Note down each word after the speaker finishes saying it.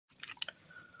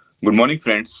Good morning,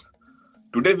 friends.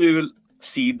 Today we will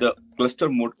see the cluster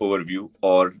mode overview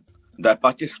or the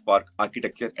Apache Spark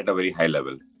architecture at a very high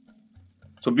level.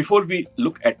 So before we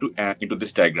look into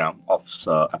this diagram of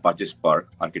Apache Spark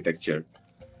architecture,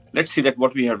 let's see that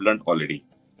what we have learned already.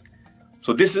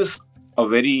 So this is a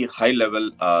very high level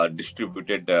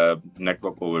distributed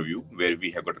network overview where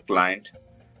we have got a client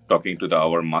talking to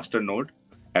our master node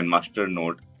and master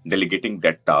node delegating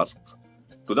that tasks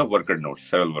to the worker nodes,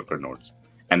 several worker nodes.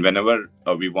 And whenever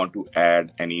we want to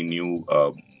add any new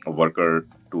worker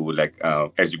to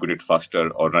execute it faster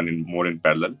or run more in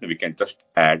parallel, we can just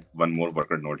add one more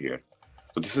worker node here.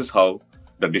 So this is how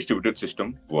the distributed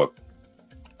system works.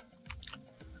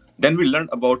 Then we learned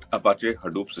about Apache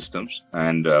Hadoop systems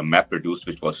and MapReduce,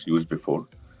 which was used before.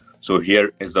 So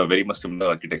here is a very much similar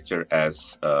architecture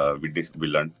as we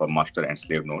learned for master and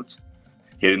slave nodes.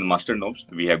 Here in the master nodes,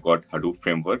 we have got Hadoop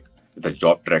framework with a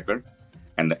job tracker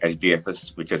and the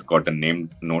HDFS, which has got the name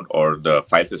node or the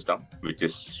file system, which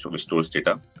stores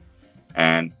data,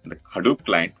 and the Hadoop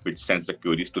client, which sends the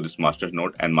queries to this master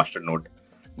node, and master node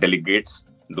delegates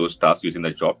those tasks using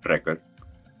the job tracker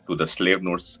to the slave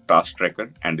node's task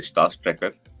tracker, and this task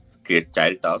tracker creates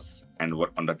child tasks and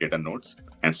work on the data nodes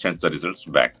and sends the results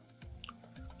back.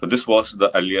 So this was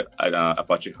the earlier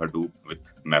Apache Hadoop with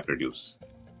MapReduce.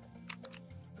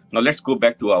 Now let's go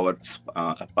back to our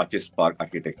Apache Spark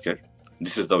architecture.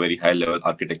 This is the very high-level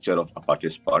architecture of Apache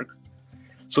Spark.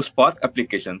 So Spark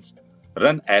applications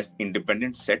run as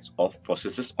independent sets of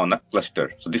processes on a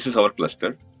cluster. So this is our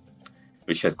cluster,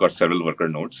 which has got several worker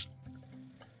nodes.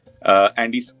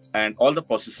 And all the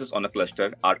processes on a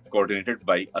cluster are coordinated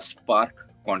by a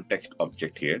SparkContext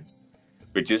object here,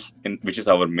 which is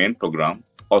our main program,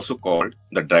 also called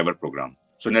the driver program.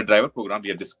 So in a driver program, we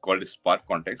have this called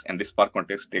SparkContext, and this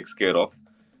SparkContext takes care of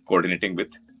coordinating with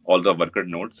all the worker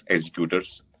nodes,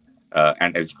 executors,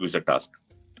 and executes the task.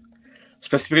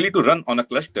 Specifically to run on a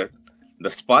cluster, the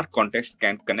SparkContext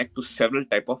can connect to several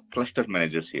types of cluster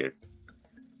managers here.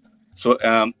 So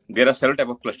there are several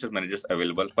types of cluster managers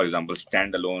available. For example,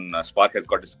 standalone. Spark has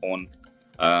got its own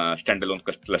standalone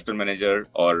cluster manager,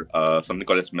 or something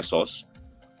called as Mesos,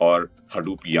 or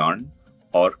Hadoop Yarn,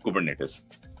 or Kubernetes.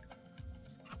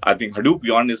 I think Hadoop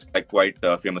Yarn is quite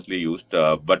famously used,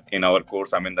 but in our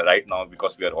course, right now,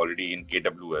 because we are already in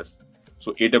AWS,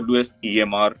 so AWS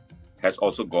EMR has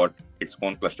also got its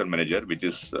own cluster manager, which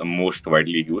is most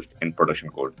widely used in production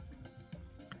code.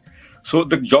 So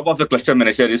the job of the cluster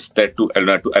manager is that to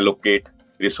allocate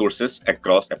resources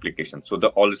across applications. So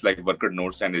all is like worker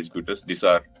nodes and executors. These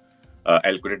are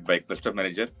allocated by cluster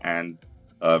manager and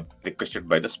requested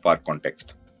by the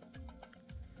SparkContext.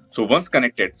 So once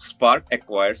connected, Spark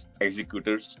acquires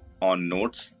executors on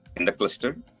nodes in the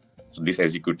cluster. So these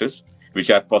executors, which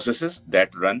are processes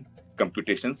that run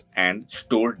computations and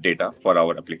store data for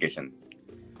our application.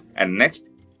 And next,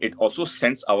 it also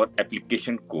sends our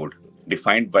application code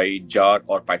defined by jar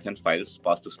or Python files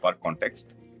passed to SparkContext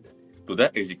to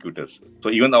the executors.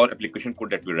 So even our application code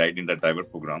that we write in the driver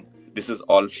program, this is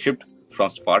all shipped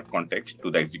from SparkContext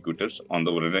to the executors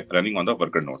running on the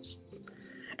worker nodes.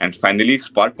 And finally,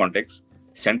 SparkContext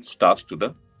sends tasks to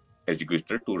the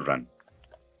executor to run.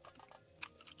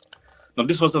 Now,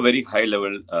 this was a very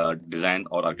high-level design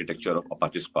or architecture of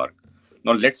Apache Spark.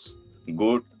 Now, let's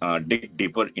go dig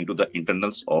deeper into the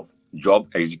internals of job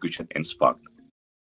execution in Spark.